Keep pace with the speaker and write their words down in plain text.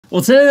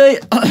Well, today,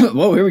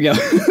 whoa, here we go.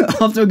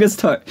 Off to a good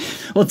start.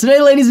 Well,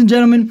 today, ladies and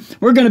gentlemen,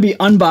 we're going to be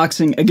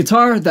unboxing a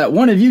guitar that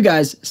one of you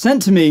guys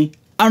sent to me.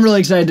 I'm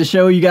really excited to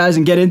show you guys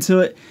and get into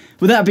it.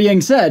 With that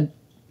being said,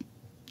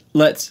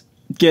 let's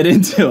get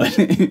into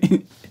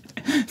it.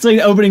 It's like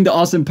opening to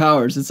Austin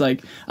Powers. It's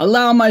like,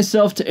 allow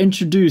myself to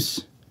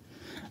introduce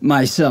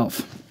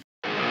myself.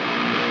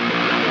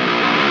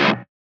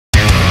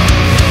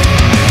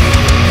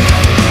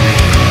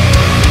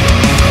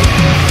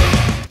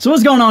 So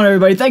what's going on,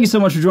 everybody? Thank you so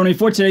much for joining me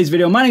for today's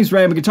video. My name's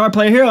Ray. I'm a guitar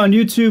player here on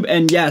YouTube,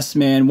 and yes,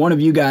 man, one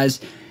of you guys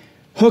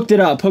hooked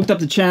up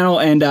the channel,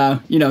 and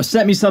you know,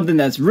 sent me something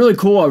that's really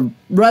cool. A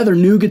rather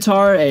new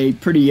guitar, a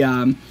pretty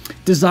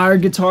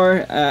desired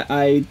guitar,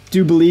 I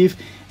do believe.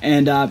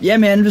 And yeah,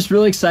 man, I'm just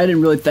really excited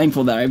and really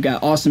thankful that I've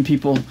got awesome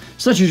people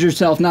such as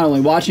yourself not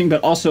only watching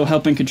but also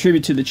helping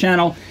contribute to the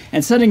channel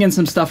and sending in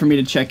some stuff for me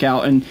to check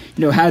out and,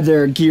 you know, have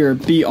their gear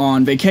be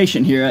on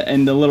vacation here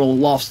in the little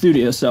loft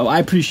studio. So I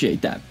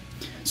appreciate that.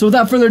 So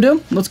without further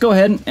ado, let's go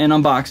ahead and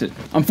unbox it.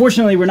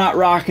 Unfortunately, we're not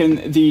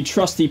rocking the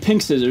trusty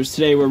pink scissors.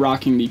 Today we're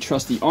rocking the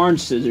trusty orange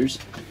scissors.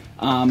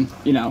 You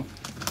know,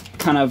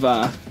 kind of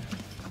a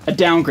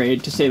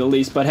downgrade to say the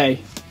least, but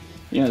hey,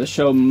 you know, the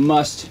show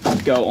must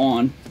go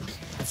on.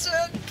 It's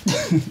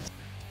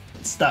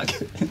stuck.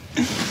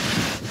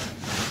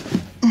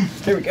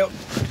 Here we go.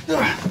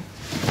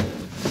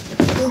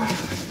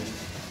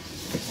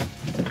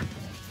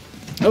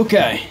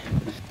 Okay.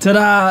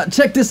 Ta-da!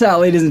 Check this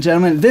out, ladies and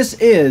gentlemen. This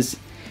is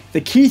the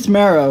Keith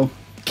Merrow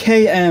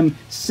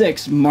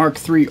KM6 Mark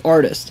III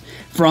Artist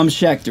from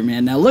Schecter,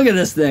 man. Now look at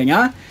this thing,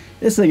 huh?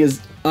 This thing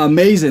is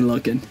amazing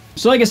looking.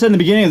 So like I said in the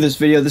beginning of this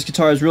video, this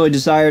guitar is really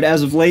desired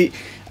as of late.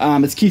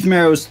 It's Keith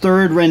Merrow's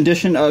third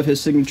rendition of his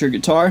signature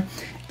guitar.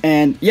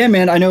 And yeah,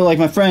 man, I know like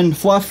my friend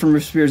Fluff from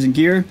Riff Spears and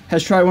Gear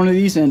has tried one of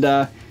these, and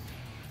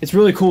it's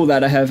really cool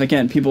that I have,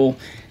 again, people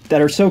that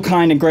are so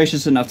kind and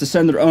gracious enough to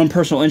send their own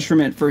personal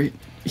instrument for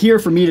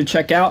me to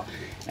check out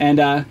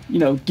and you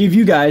know, give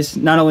you guys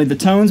not only the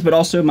tones but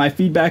also my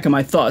feedback and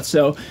my thoughts.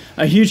 So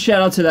a huge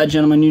shout out to that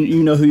gentleman.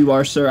 You know who you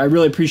are, sir. I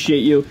really appreciate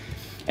you,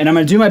 and I'm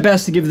going to do my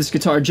best to give this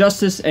guitar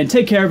justice and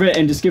take care of it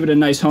and just give it a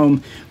nice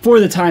home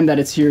for the time that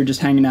it's here just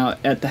hanging out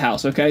at the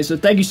house. Okay, so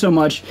thank you so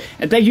much,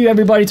 and thank you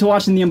everybody to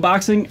watching the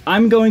unboxing.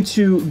 I'm going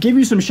to give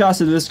you some shots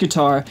of this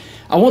guitar.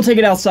 I won't take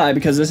it outside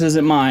because this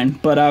isn't mine,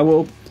 but I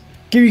will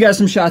give you guys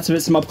some shots of it,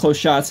 some up-close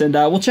shots, and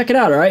we'll check it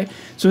out, alright?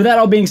 So with that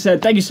all being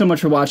said, thank you so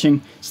much for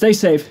watching. Stay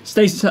safe.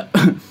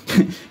 I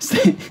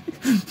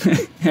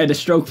had to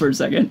stroke for a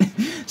second.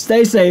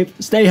 Stay safe,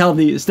 stay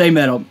healthy, stay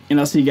metal, and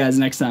I'll see you guys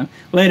next time.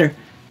 Later.